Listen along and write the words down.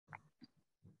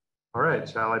All right,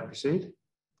 shall I proceed?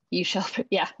 You shall,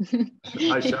 yeah.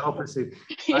 I shall proceed.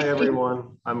 Hi,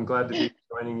 everyone. I'm glad to be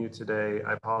joining you today.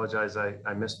 I apologize, I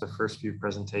missed the first few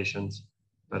presentations,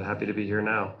 but happy to be here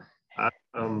now.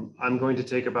 I'm going to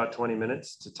take about 20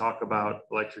 minutes to talk about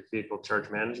electric vehicle charge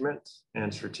management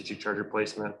and strategic charger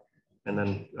placement. And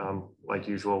then, like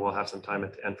usual, we'll have some time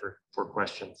at the end for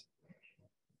questions.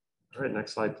 All right,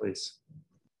 next slide, please.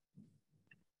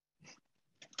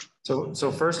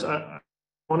 So first, I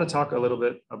want to talk a little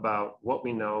bit about what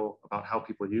we know about how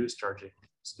people use charging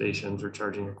stations or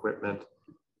charging equipment.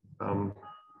 From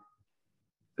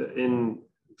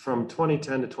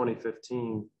 2010 to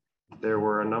 2015, there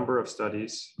were a number of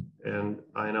studies, and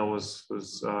INL was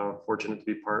fortunate to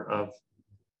be part of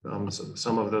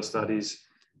some of those studies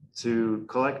to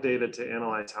collect data to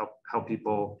analyze how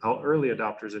early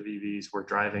adopters of EVs were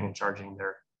driving and charging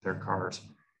their cars.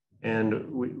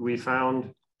 And we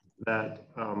found that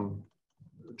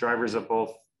drivers of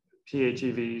both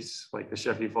PHEVs like the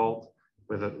Chevy Volt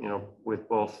with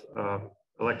both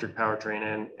electric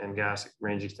powertrain and gas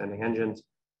range extending engines,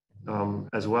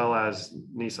 as well as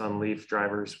Nissan Leaf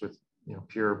drivers with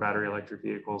pure battery electric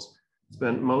vehicles,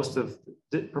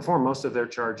 perform most of their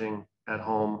charging at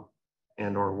home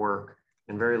and or work,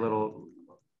 and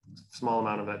small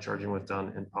amount of that charging was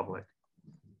done in public.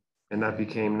 And that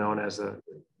became known as the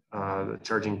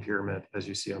charging pyramid, as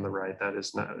you see on the right.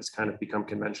 It's kind of become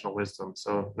conventional wisdom.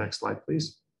 So next slide,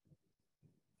 please.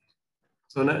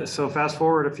 So fast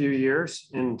forward a few years,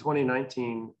 in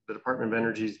 2019, the Department of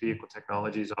Energy's Vehicle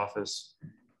Technologies Office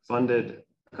funded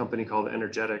a company called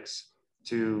Energetics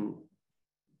to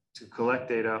collect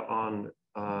data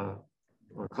or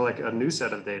collect a new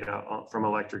set of data from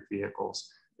electric vehicles.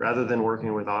 Rather than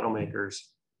working with automakers,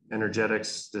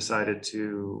 Energetics decided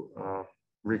to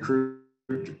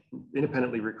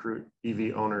independently recruit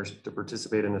EV owners to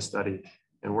participate in a study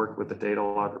and work with the data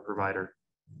logger provider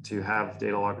to have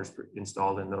data loggers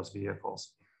installed in those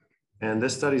vehicles. And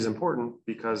this study is important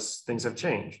because things have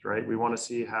changed, right? We want to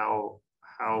see how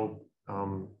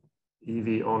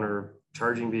EV owner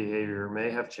charging behavior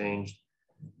may have changed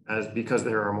because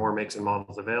there are more makes and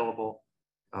models available,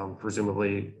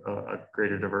 presumably a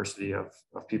greater diversity of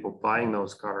people buying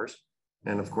those cars.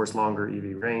 And of course, longer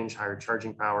EV range, higher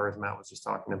charging power, as Matt was just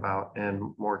talking about,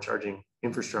 and more charging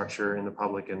infrastructure in the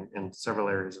public in several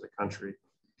areas of the country.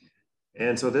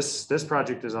 And so this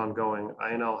project is ongoing.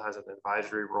 INL has an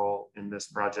advisory role in this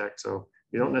project. So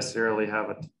we don't necessarily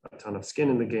have a ton of skin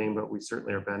in the game, but we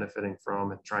certainly are benefiting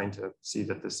from and trying to see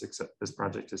that this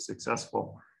project is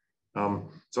successful.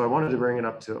 So I wanted to bring it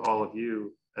up to all of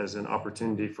you as an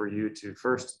opportunity for you to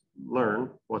first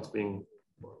learn what the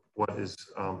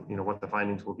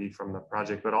findings will be from the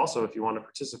project, but also if you want to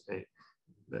participate.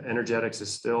 The Energetics is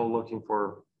still looking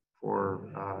for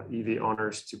EV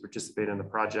owners to participate in the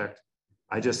project.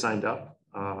 I just signed up.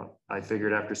 I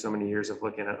figured after so many years of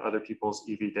looking at other people's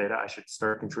EV data, I should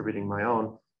start contributing my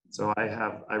own. So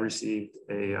I received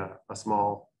a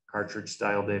small cartridge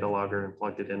style data logger and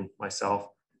plugged it in myself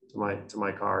to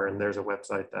my car. And there's a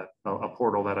website a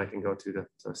portal that I can go to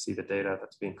see the data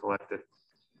that's being collected.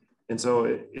 And so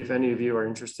if any of you are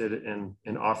interested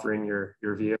in offering your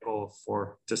vehicle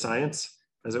to science,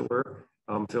 as it were,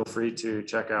 feel free to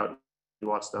check out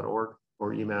ewatts.org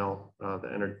or email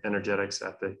the Energetics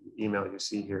at the email you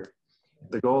see here.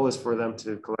 The goal is for them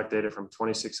to collect data from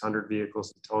 2,600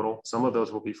 vehicles in total. Some of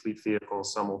those will be fleet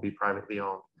vehicles, some will be privately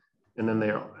owned. And then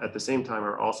they are, at the same time,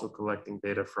 are also collecting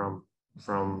data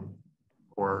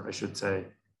or I should say,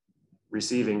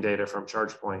 receiving data from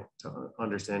ChargePoint to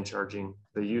understand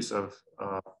the use of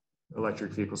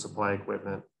electric vehicle supply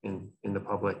equipment in the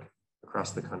public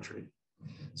across the country.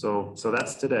 So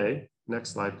that's today.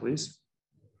 Next slide, please.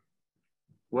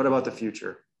 What about the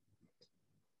future?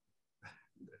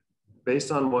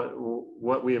 Based on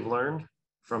what we have learned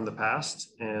from the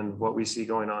past and what we see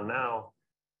going on now,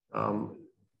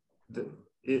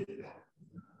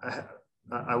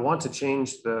 I want to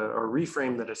change or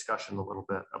reframe the discussion a little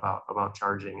bit about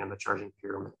charging and the charging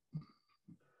pyramid.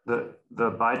 The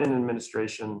Biden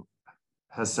administration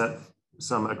has set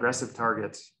some aggressive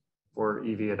targets for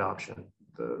EV adoption.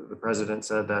 The president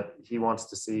said that he wants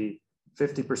to see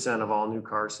 50% of all new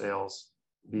car sales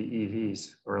be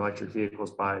EVs or electric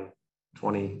vehicles by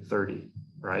 2030,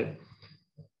 right?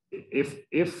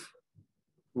 If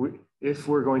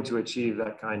we're going to achieve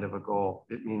that kind of a goal,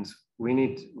 it means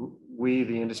we,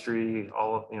 the industry,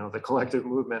 all of the collective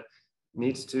movement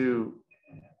needs to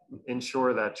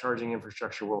ensure that charging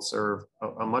infrastructure will serve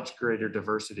a much greater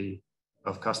diversity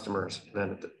of customers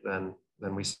than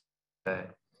we see today.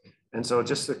 And so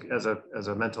just as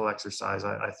a mental exercise,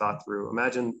 I thought through,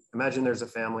 imagine there's a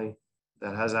family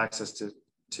that has access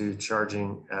to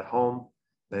charging at home.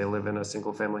 They live in a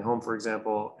single family home, for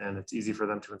example, and it's easy for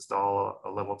them to install a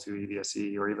level 2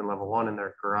 EVSE or even level 1 in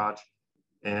their garage.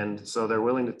 And so they're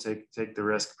willing to take the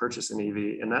risk, purchase an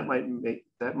EV, and that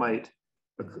might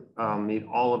meet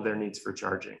all of their needs for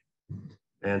charging.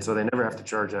 And so they never have to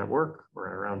charge at work or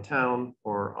around town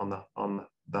or on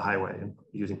the highway and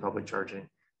using public charging.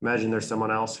 Imagine there's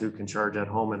someone else who can charge at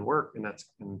home and work, and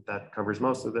that covers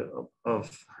most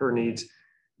of her needs.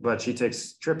 But she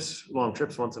takes long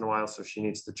trips once in a while, so she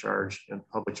needs to charge in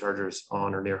public chargers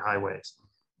on or near highways.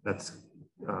 That's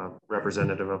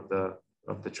representative of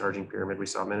the charging pyramid we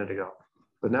saw a minute ago.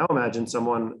 But now imagine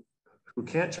someone who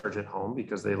can't charge at home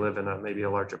because they live in maybe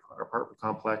a large apartment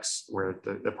complex where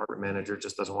the apartment manager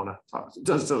just doesn't want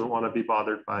to be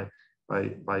bothered by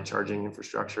charging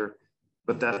infrastructure.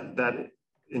 But that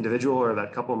individual or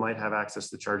that couple might have access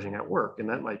to charging at work, and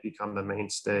that might become the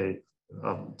mainstay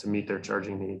to meet their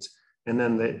charging needs. And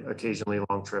then they occasionally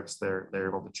long trips, they're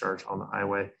able to charge on the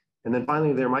highway. And then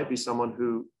finally, there might be someone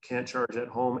who can't charge at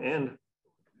home and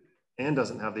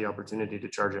doesn't have the opportunity to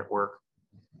charge at work.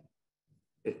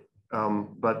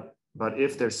 But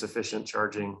if there's sufficient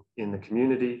charging in the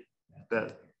community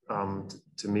that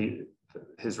to meet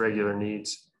his regular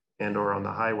needs and or on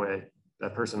the highway,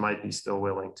 that person might be still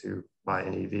willing to buy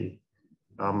an EV.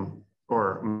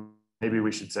 Or maybe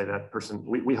we should say that person,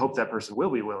 we hope that person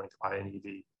will be willing to buy an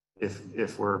EV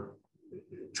if we're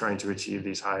trying to achieve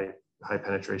these high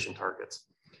penetration targets.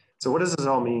 So what does this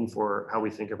all mean for how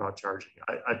we think about charging?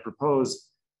 I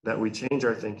propose that we change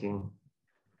our thinking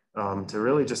to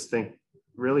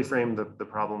really frame the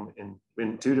problem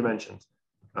in two dimensions.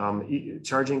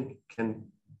 Charging can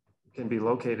be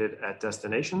located at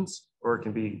destinations, or it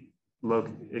can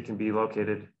be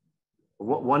located,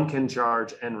 one can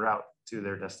charge en route to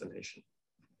their destination.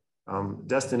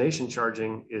 Destination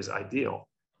charging is ideal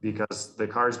because the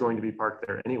car is going to be parked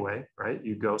there anyway, right?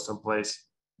 You go someplace,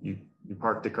 you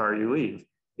park the car, you leave.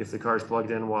 If the car is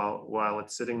plugged in while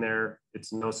it's sitting there,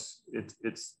 it's no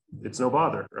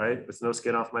bother, right? It's no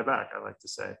skin off my back, I like to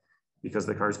say, because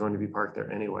the car is going to be parked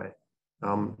there anyway.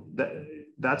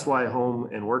 That's why home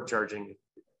and work charging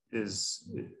is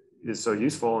so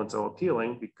useful and so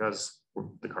appealing, because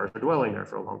the cars are dwelling there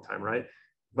for a long time, right?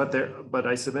 But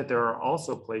I submit there are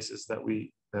also places that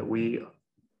we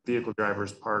vehicle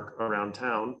drivers park around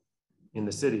town in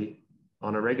the city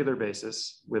on a regular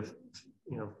basis with,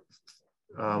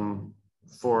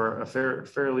 for a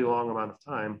fairly long amount of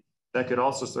time, that could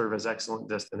also serve as excellent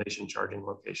destination charging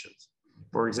locations.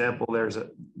 For example, there's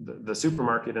the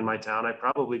supermarket in my town I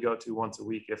probably go to once a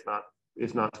week, if not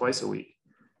twice a week.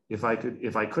 If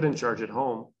I couldn't charge at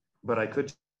home, but I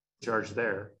could charge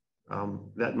there,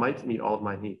 that might meet all of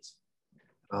my needs.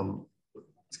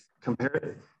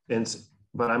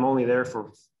 But I'm only there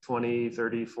for 20,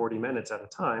 30, 40 minutes at a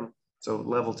time. So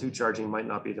level 2 charging might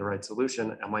not be the right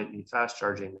solution. I might need fast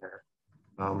charging there.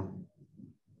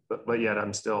 But yet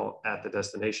I'm still at the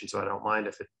destination, so I don't mind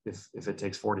if it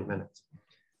takes 40 minutes.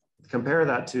 Compare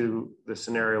that to the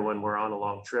scenario when we're on a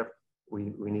long trip.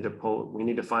 We need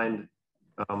to find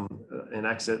an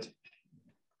exit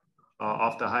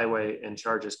off the highway and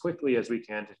charge as quickly as we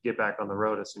can to get back on the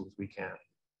road as soon as we can.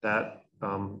 That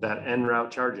en route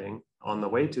charging on the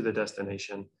way to the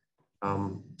destination,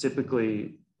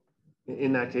 typically,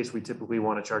 in that case, we typically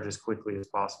want to charge as quickly as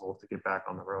possible to get back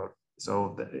on the road.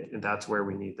 So that's where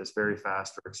we need this very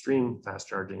fast or extreme fast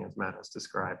charging, as Matt has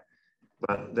described.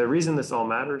 But the reason this all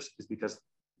matters is because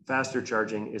faster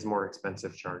charging is more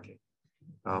expensive charging.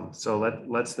 So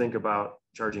let's think about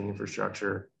charging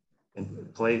infrastructure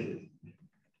and placing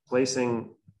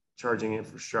charging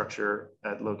infrastructure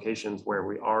at locations where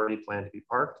we already plan to be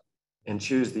parked, and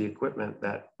choose the equipment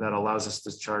that allows us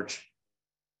to charge.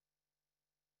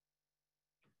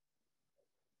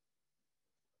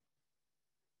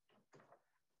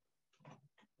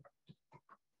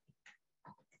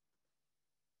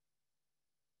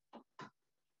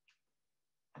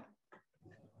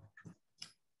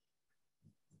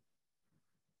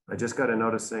 I just got a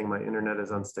notice saying my internet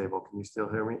is unstable. Can you still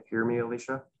hear me,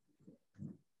 Alicia?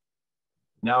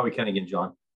 Now we can again,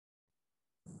 John.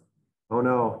 Oh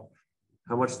no,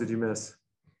 how much did you miss?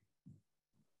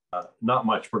 Not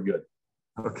much, we're good.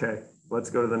 Okay, let's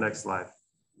go to the next slide.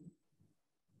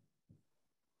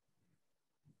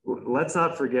 Let's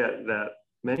not forget that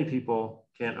many people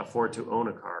can't afford to own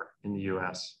a car in the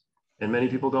US, and many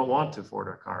people don't want to afford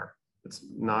a car. It's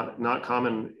not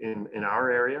common in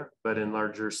our area, but in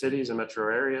larger cities and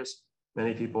metro areas,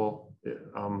 many people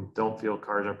don't feel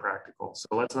cars are practical.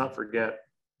 So let's not forget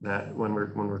that when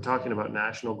we're talking about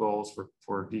national goals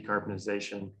for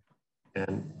decarbonization,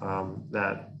 and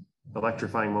that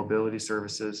electrifying mobility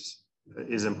services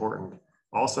is important.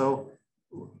 Also,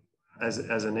 as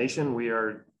a nation,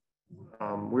 we're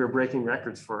breaking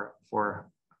records for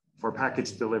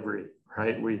package delivery,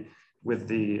 right? With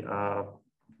the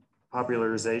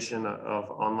popularization of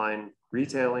online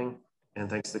retailing, and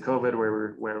thanks to COVID,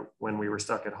 when we were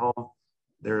stuck at home,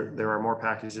 there are more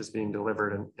packages being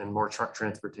delivered and more truck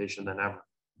transportation than ever.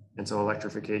 And so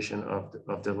electrification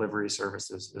of delivery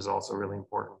services is also really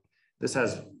important. This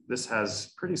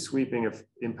has pretty sweeping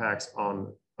impacts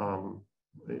on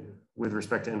with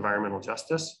respect to environmental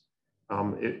justice.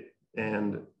 Another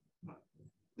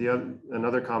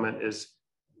comment is,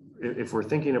 if we're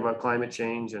thinking about climate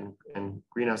change and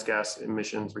greenhouse gas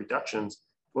emissions reductions,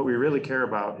 what we really care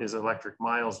about is electric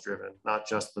miles driven, not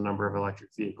just the number of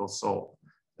electric vehicles sold.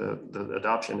 The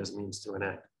adoption is means to an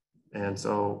end. And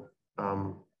so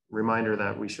reminder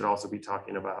that we should also be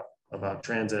talking about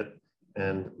transit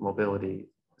and mobility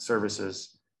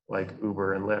services like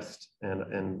Uber and Lyft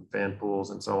and van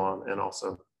pools and so on, and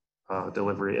also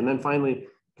delivery. And then finally,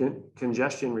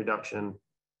 congestion reduction.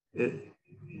 It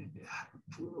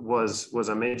was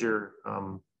a major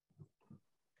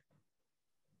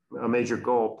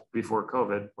goal before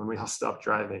COVID, when we all stopped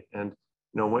driving. And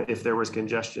if there was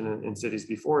congestion in cities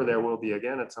before, there will be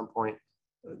again at some point.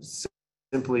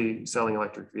 Simply selling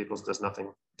electric vehicles does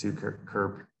nothing to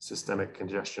curb systemic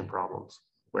congestion problems,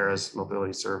 whereas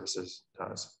mobility services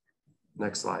does.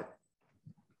 Next slide.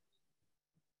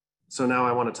 So now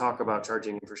I want to talk about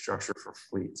charging infrastructure for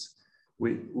fleets.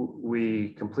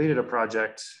 We completed a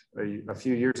project a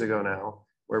few years ago now,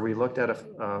 where we looked at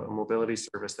a mobility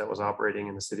service that was operating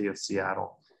in the city of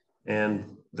Seattle.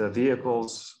 And the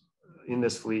vehicles in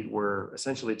this fleet were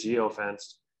essentially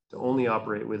geo-fenced to only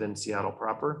operate within Seattle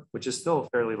proper, which is still a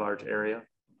fairly large area,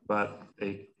 but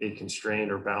a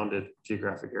constrained or bounded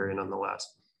geographic area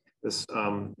nonetheless. This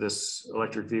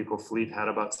electric vehicle fleet had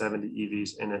about 70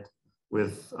 EVs in it,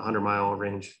 with 100-mile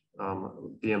range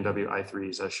BMW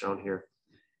i3s as shown here.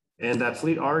 And that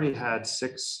fleet already had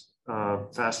 6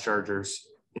 fast chargers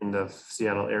in the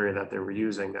Seattle area that they were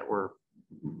using, that were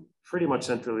pretty much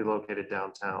centrally located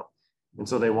downtown. And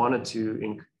so they wanted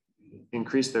to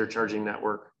increase their charging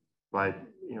network by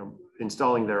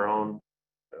installing their own,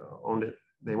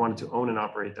 they wanted to own and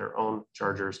operate their own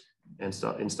chargers and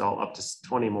install up to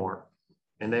 20 more.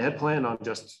 And they had planned on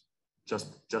just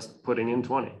putting in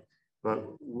 20, but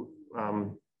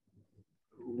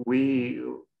we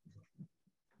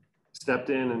stepped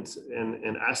in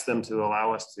and asked them to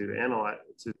allow us to analyze,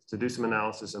 to do some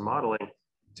analysis and modeling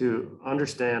to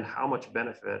understand how much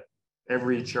benefit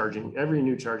every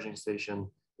new charging station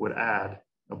would add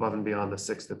above and beyond the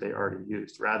 6 that they already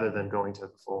used, rather than going to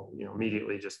the full,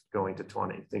 immediately just going to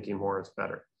 20, thinking more is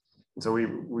better. And so we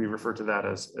refer to that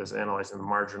as analyzing the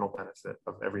marginal benefit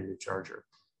of every new charger.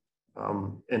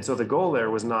 And so the goal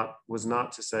there was not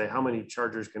to say how many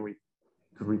chargers could we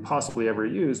possibly ever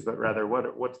use, but rather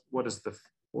what's the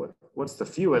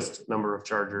fewest number of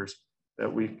chargers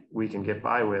that we can get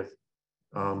by with,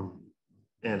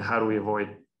 and how do we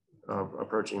avoid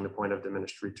approaching the point of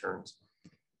diminished returns.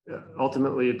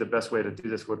 Ultimately, the best way to do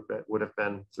this would have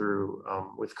been through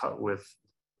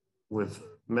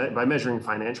by measuring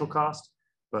financial cost,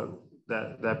 but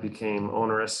that became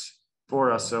onerous for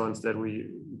us. So instead,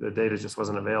 the data just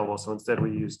wasn't available. So instead,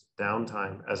 we used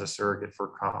downtime as a surrogate for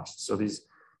cost. So with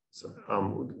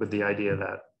the idea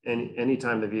that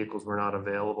anytime the vehicles were not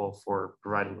available for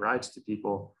providing rides to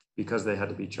people because they had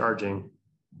to be charging,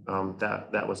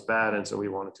 that was bad. And so we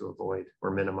wanted to avoid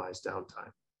or minimize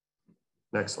downtime.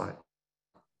 Next slide.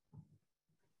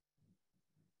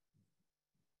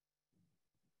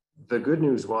 The good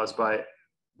news was by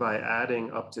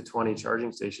adding up to 20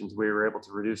 charging stations, we were able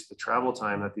to reduce the travel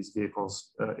time that these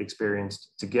vehicles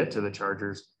experienced to get to the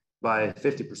chargers by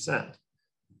 50%.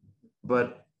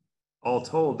 But all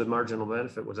told, the marginal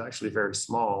benefit was actually very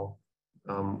small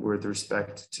with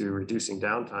respect to reducing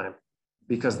downtime,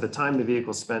 because the time the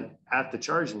vehicle spent at the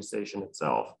charging station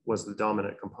itself was the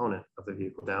dominant component of the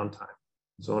vehicle downtime.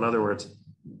 So in other words,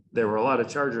 there were a lot of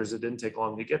chargers. It didn't take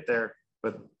long to get there,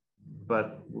 but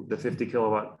the 50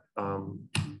 kilowatt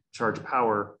charge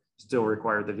power still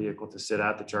required the vehicle to sit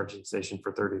at the charging station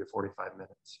for 30 to 45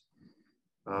 minutes.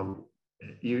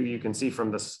 You can see from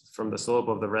the slope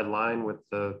of the red line with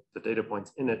the data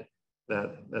points in it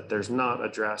that there's not a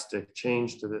drastic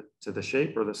change to the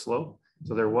shape or the slope.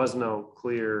 So there was no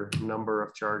clear number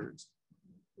of chargers.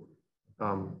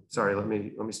 Sorry, let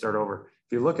me start over.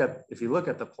 If you look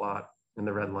at the plot in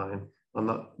the red line,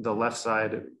 On the left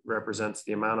side, it represents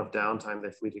the amount of downtime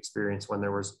the fleet experienced when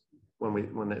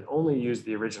they only used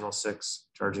the original 6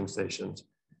 charging stations.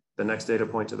 The next data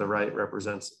point to the right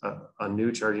represents a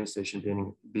new charging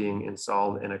station being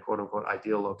installed in a quote unquote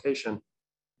ideal location,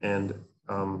 and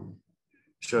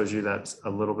shows you that's a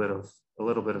little bit of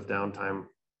downtime,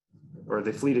 or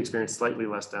the fleet experienced slightly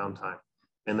less downtime.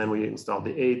 And then we installed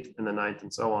the 8th and the 9th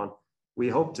and so on. We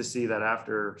hope to see that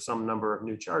after some number of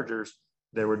new chargers,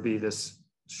 there would be this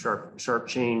sharp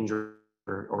change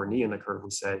or knee in the curve,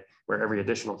 we say, where every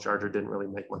additional charger didn't really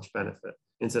make much benefit.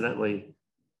 Incidentally,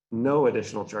 no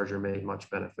additional charger made much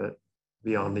benefit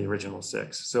beyond the original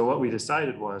 6. So what we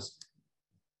decided was,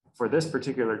 for this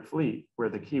particular fleet, where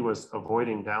the key was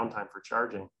avoiding downtime for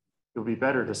charging, it would be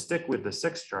better to stick with the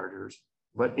 6 chargers,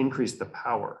 but increase the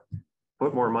power,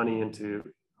 put more money into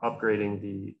upgrading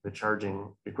the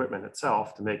charging equipment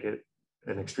itself to make it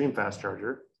an extreme fast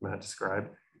charger, Matt described,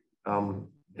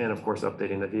 and of course,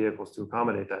 updating the vehicles to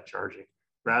accommodate that charging,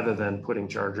 rather than putting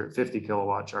 50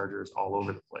 kilowatt chargers all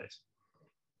over the place.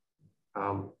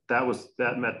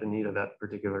 That met the need of that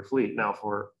particular fleet. Now,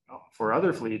 for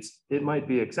other fleets, it might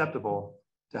be acceptable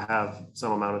to have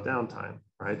some amount of downtime,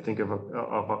 right? Think of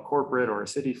a corporate or a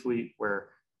city fleet where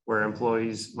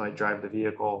employees might drive the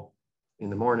vehicle in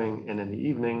the morning and in the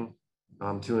evening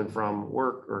to and from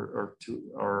work or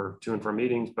to and from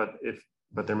meetings, but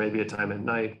there may be a time at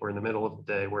night or in the middle of the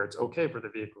day where it's okay for the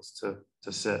vehicles to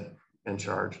sit and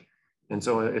charge. And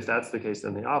so if that's the case,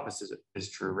 then the opposite is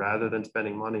true. Rather than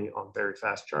spending money on very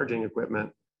fast charging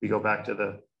equipment, we go back to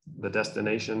the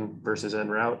destination versus en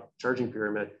route charging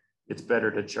pyramid. It's better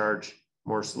to charge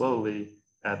more slowly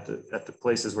at the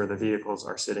places where the vehicles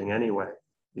are sitting anyway,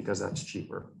 because that's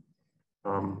cheaper.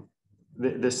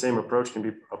 This same approach can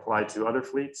be applied to other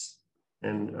fleets,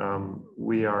 and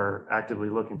we are actively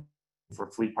looking for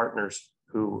fleet partners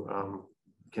who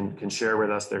can share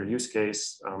with us their use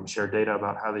case, share data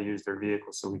about how they use their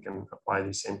vehicles, so we can apply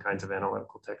these same kinds of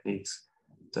analytical techniques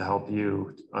to help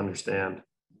you understand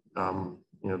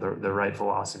the right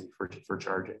philosophy for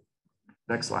charging.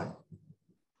 Next slide.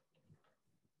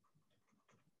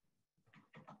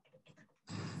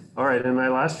 All right, in my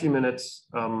last few minutes,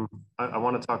 I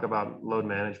want to talk about load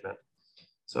management.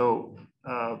 So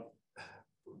now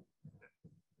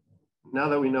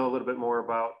that we know a little bit more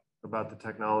about the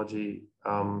technology,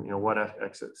 what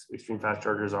extreme fast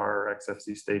chargers are, or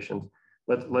XFC stations,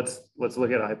 let's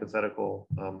look at a hypothetical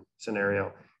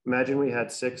scenario. Imagine we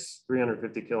had 6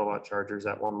 350 kilowatt chargers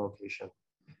at one location.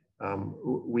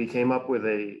 We came up with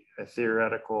a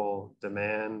theoretical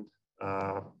demand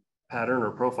pattern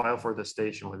or profile for the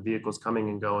station, with vehicles coming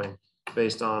and going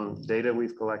based on data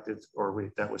we've collected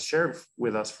that was shared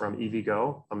with us from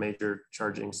EVgo, a major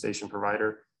charging station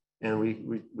provider. And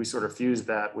we sort of fused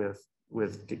that with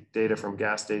data from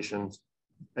gas stations,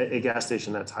 a gas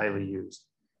station that's highly used,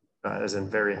 as in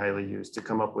very highly used, to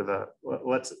come up with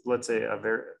let's say a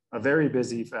very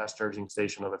busy fast charging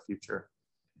station of the future.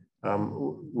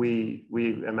 We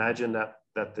imagine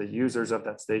that the users of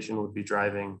that station would be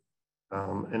driving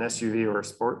an SUV or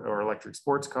electric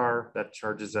sports car that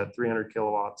charges at 300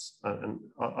 kilowatts, and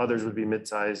others would be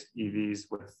mid-size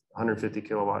EVs with 150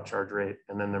 kilowatt charge rate,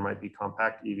 and then there might be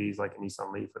compact EVs like a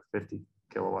Nissan Leaf with 50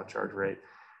 kilowatt charge rate,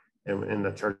 and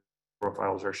the charge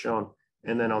profiles are shown.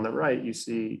 And then on the right, you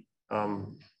see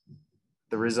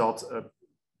the results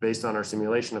based on our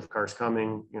simulation of cars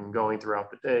coming and going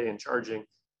throughout the day and charging.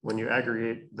 When you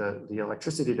aggregate the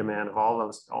electricity demand of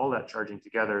all that charging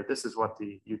together, this is what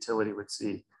the utility would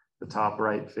see. The top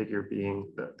right figure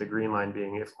being the green line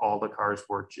being if all the cars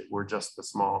were just the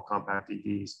small compact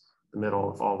EVs. The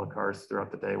middle, if all the cars throughout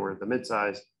the day were the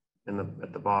midsize, and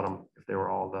at the bottom, if they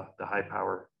were all the high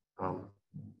power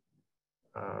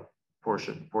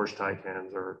Porsche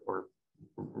Taycans or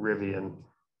Rivian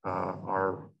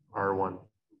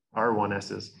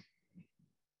R1Ss,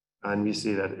 and you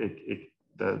see that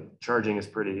the charging is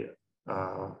pretty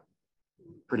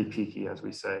peaky, as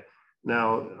we say.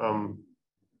 Now,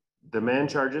 demand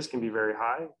charges can be very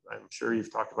high. I'm sure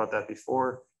you've talked about that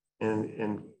before.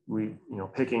 And we,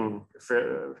 picking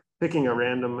a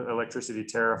random electricity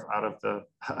tariff out of the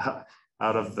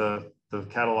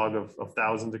catalog of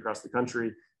thousands across the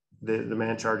country, the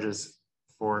demand charges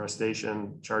for a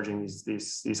station charging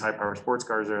these high power sports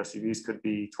cars or SUVs could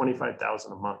be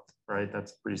 25,000 a month, right?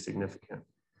 That's pretty significant.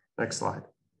 Next slide.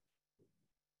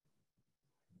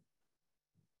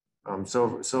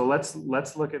 So let's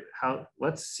look at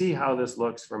let's see how this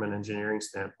looks from an engineering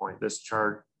standpoint. This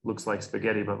chart looks like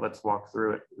spaghetti, but let's walk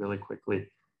through it really quickly.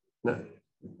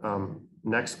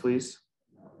 Next, please.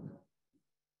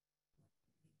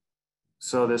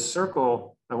 so this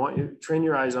circle, I want you to train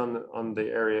your eyes on the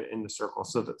area in the circle.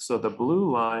 So the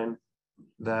blue line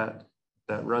that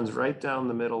runs right down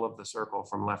the middle of the circle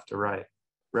from left to right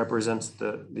represents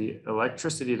the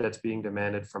electricity that's being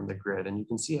demanded from the grid. And you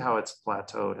can see how it's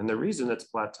plateaued. And the reason it's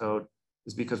plateaued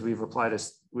is because we've applied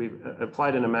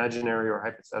an imaginary or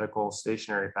hypothetical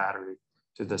stationary battery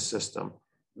to this system.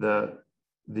 The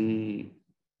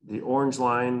orange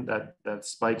line that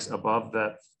spikes above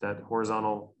that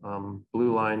horizontal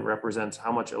blue line represents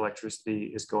how much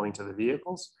electricity is going to the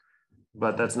vehicles,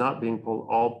 but that's not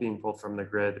all being pulled from the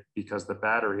grid, because the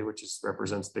battery, which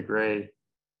represents the gray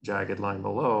jagged line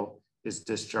below, is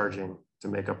discharging to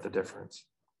make up the difference.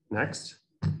 Next.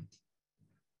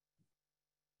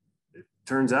 It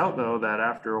turns out though that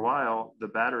after a while, the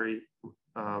battery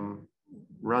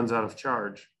runs out of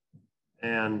charge,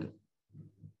 and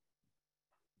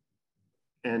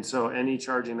so any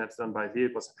charging that's done by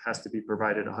vehicles has to be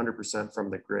provided 100%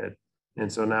 from the grid.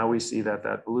 And so now we see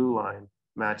that blue line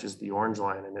matches the orange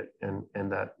line,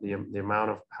 and that the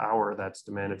amount of power that's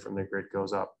demanded from the grid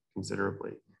goes up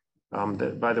considerably.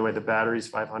 By the way, the battery is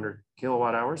 500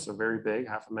 kilowatt hours, so very big,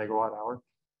 half a megawatt hour,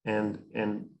 and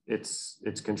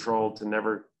it's controlled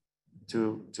to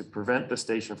prevent the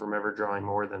station from ever drawing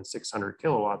more than 600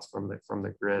 kilowatts from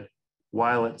the grid,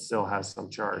 while it still has some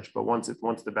charge. But once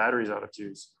the battery's out of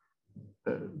juice,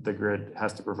 the grid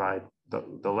has to provide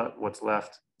what's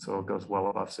left, so it goes well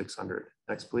above 600.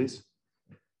 Next, please.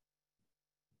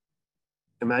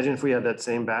 Imagine if we had that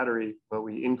same battery, but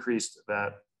we increased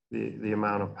the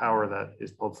amount of power that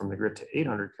is pulled from the grid to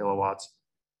 800 kilowatts.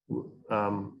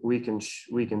 We can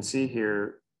see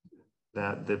here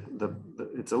that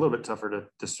it's a little bit tougher to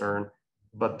discern,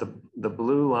 but the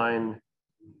blue line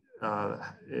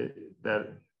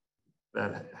that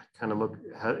kind of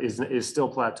is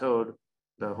still plateaued.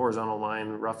 The horizontal line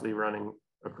roughly running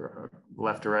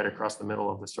left to right across the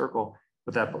middle of the circle,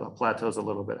 but that plateaus a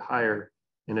little bit higher.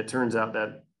 And it turns out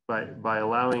that by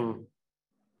allowing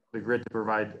the grid to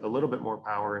provide a little bit more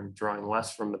power and drawing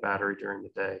less from the battery during the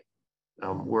day,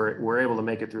 we're able to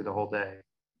make it through the whole day,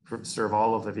 serve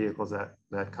all of the vehicles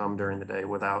that come during the day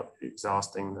without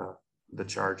exhausting the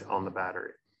charge on the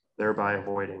battery, thereby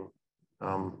avoiding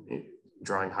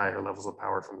drawing higher levels of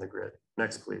power from the grid.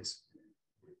 Next, please.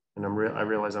 And I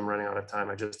realize I'm running out of time.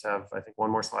 I just have, I think, one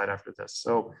more slide after this.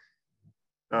 So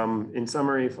in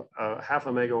summary, half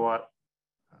a megawatt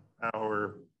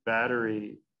hour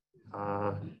battery,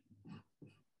 one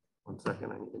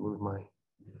second, I need to move my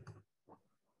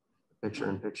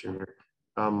picture here,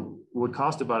 would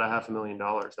cost about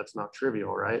 $500,000. That's not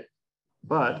trivial, right?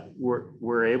 But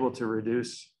we're able to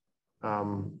reduce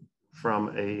from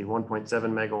a 1.7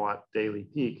 megawatt daily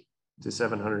peak to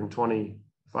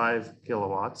 725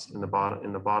 kilowatts in the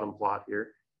bottom plot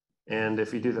here. And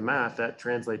if you do the math, that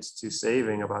translates to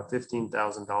saving about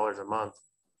 $15,000 a month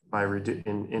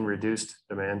in reduced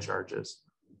demand charges.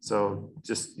 So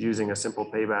just using a simple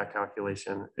payback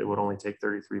calculation, it would only take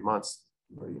 33 months,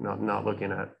 not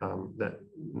looking at that,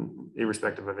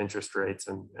 irrespective of interest rates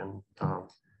and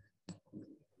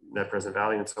net present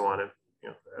value and so on.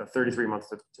 33 months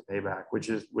to pay back, which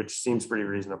seems pretty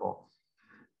reasonable.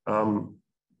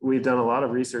 We've done a lot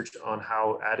of research on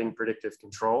how adding predictive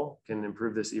control can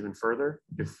improve this even further.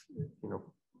 If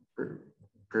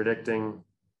predicting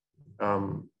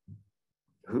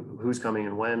who's coming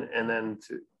and when, and then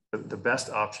the best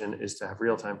option is to have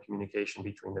real-time communication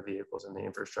between the vehicles and the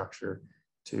infrastructure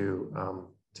to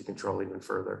control even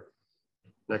further.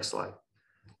 Next slide.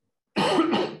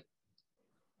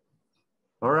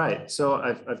 All right, so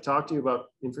I've talked to you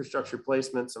about infrastructure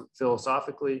placement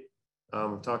philosophically.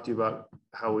 I've talked to you about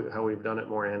how we've done it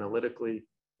more analytically.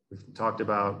 We've talked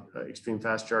about extreme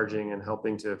fast charging and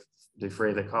helping to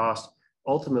defray the cost.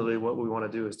 Ultimately, what we want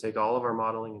to do is take all of our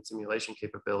modeling and simulation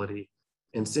capability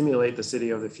and simulate the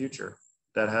city of the future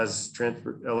that has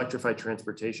electrified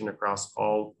transportation across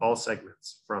all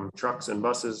segments, from trucks and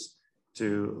buses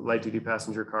to light-duty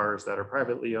passenger cars that are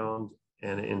privately owned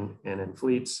and in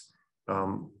fleets.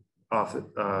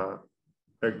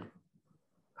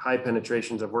 High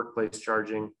penetrations of workplace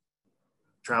charging,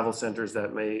 travel centers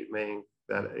that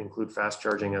that include fast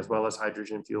charging, as well as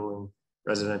hydrogen fueling,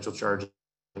 residential charging,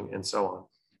 and so on.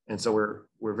 And so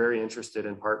we're very interested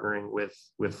in partnering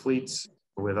with fleets,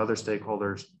 with other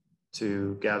stakeholders,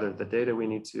 to gather the data we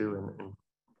need to and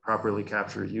properly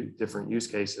capture different use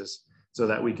cases, so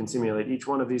that we can simulate each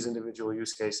one of these individual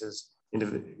use cases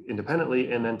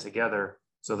independently and then together,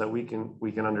 so that we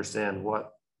can understand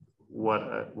what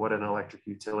an electric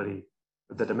utility,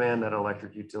 the demand that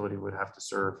electric utility would have to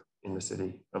serve in the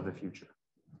city of the future.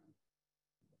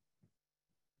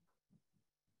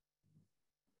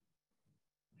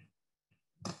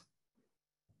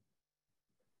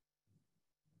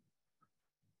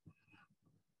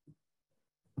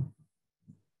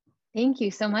 Thank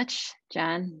you so much,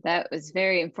 John. That was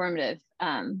very informative.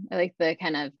 I like the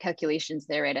kind of calculations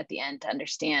there right at the end to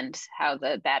understand how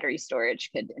the battery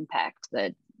storage could impact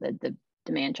the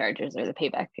demand charges or the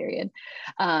payback period.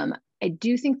 I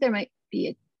do think there might be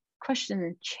a question in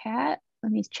the chat.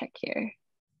 Let me check here.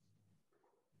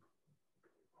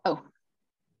 Oh,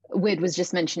 Wid was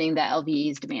just mentioning that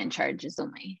LVE's demand charge is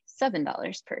only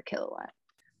 $7 per kilowatt.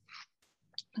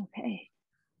 Okay.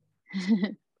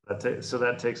 So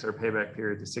that takes our payback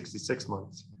period to 66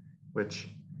 months, which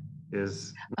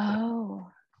is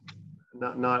not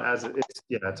as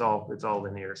it's all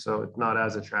linear, so it's not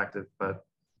as attractive. But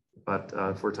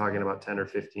if we're talking about 10 or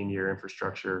 15-year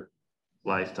infrastructure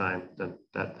lifetime, then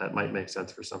that might make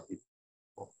sense for some people.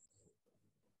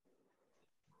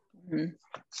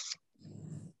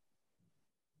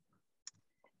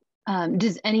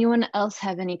 Does anyone else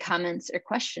have any comments or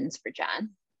questions for John?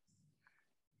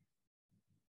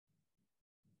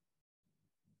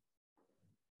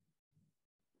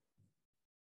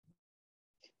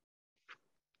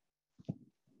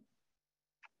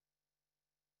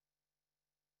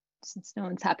 Since no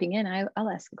one's hopping in, I'll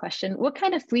ask a question. What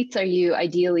kind of fleets are you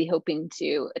ideally hoping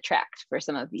to attract for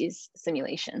some of these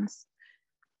simulations?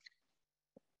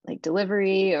 Like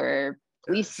delivery or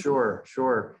police? Sure.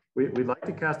 We'd like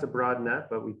to cast a broad net,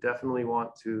 but we definitely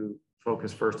want to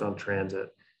focus first on transit.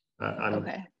 I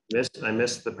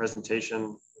missed the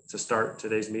presentation to start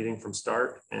today's meeting from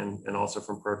START and also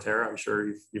from Proterra. I'm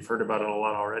sure you've heard about it a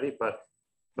lot already, but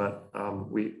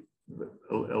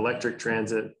electric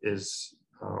transit is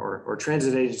or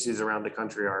transit agencies around the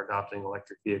country are adopting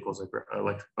electric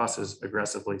buses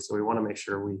aggressively. So we want to make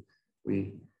sure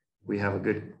we have a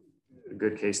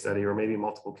good case study, or maybe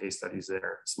multiple case studies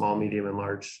there, small, medium, and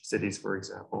large cities, for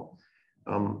example.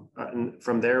 And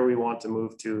from there, we want to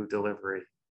move to delivery.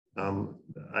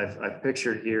 I've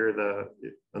pictured here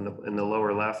in the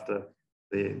lower left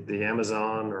the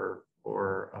Amazon or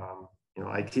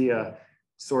IKEA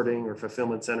sorting or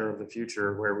fulfillment center of the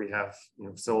future, where we have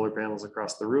solar panels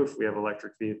across the roof. We have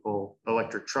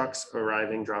electric trucks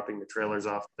arriving, dropping the trailers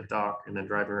off the dock, and then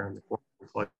driving around the corner and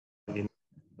plugging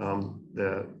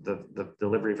the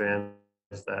delivery vans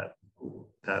that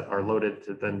are loaded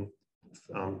to then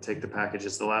take the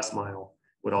packages the last mile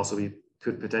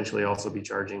could potentially also be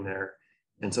charging there.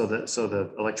 And so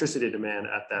the electricity demand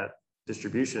at that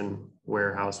distribution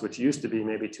warehouse, which used to be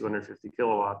maybe 250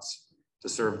 kilowatts to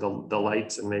serve the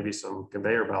lights and maybe some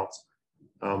conveyor belts,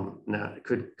 now it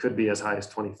could be as high as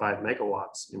 25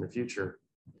 megawatts in the future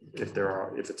if there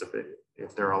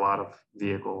are a lot of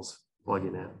vehicles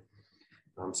plugging in.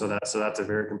 So that's a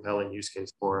very compelling use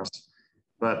case for us.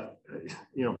 But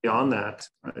beyond that,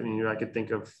 I could think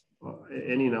of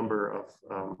any number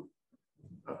of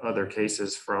other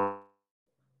cases from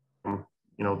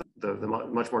the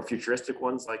much more futuristic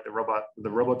ones, like the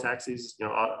robo taxis,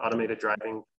 automated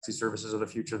driving taxi services of the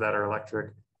future that are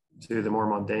electric, to the more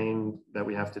mundane that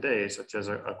we have today, such as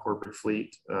a corporate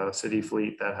fleet, a city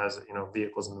fleet that has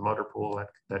vehicles in the motor pool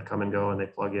that come and go and they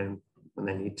plug in when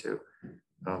they need to.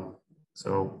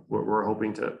 So we're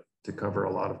hoping to cover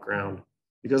a lot of ground,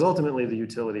 because ultimately the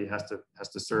utility has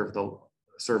to serve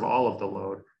all of the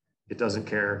load. It doesn't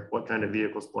care what kind of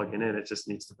vehicles plugging in; it just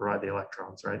needs to provide the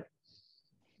electrons, right?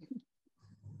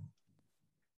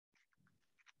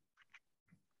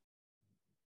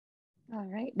 All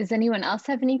right. Does anyone else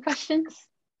have any questions?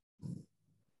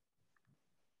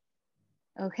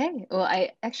 Okay. Well,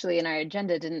 I actually in our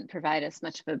agenda didn't provide us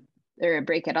much of a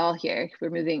break at all here.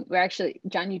 We're actually,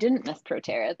 John, you didn't miss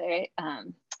Proterra there.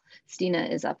 Stina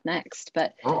is up next,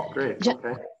 but great.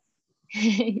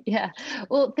 Okay. Yeah.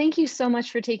 Well, thank you so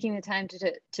much for taking the time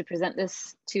to present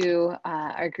this to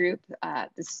our group.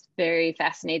 It's very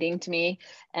fascinating to me,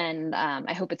 and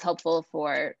I hope it's helpful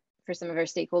for some of our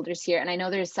stakeholders here. And I know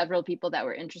there's several people that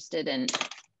were interested in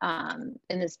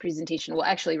this presentation. Well,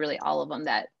 actually, really all of them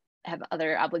that have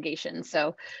other obligations.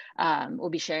 So we'll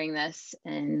be sharing this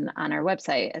on our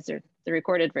website as the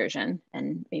recorded version,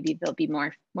 and maybe there'll be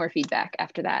more feedback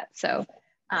after that. So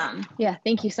yeah,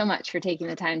 thank you so much for taking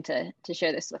the time to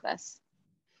share this with us.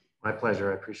 My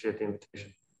pleasure. I appreciate the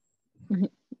invitation.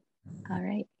 All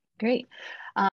right, great.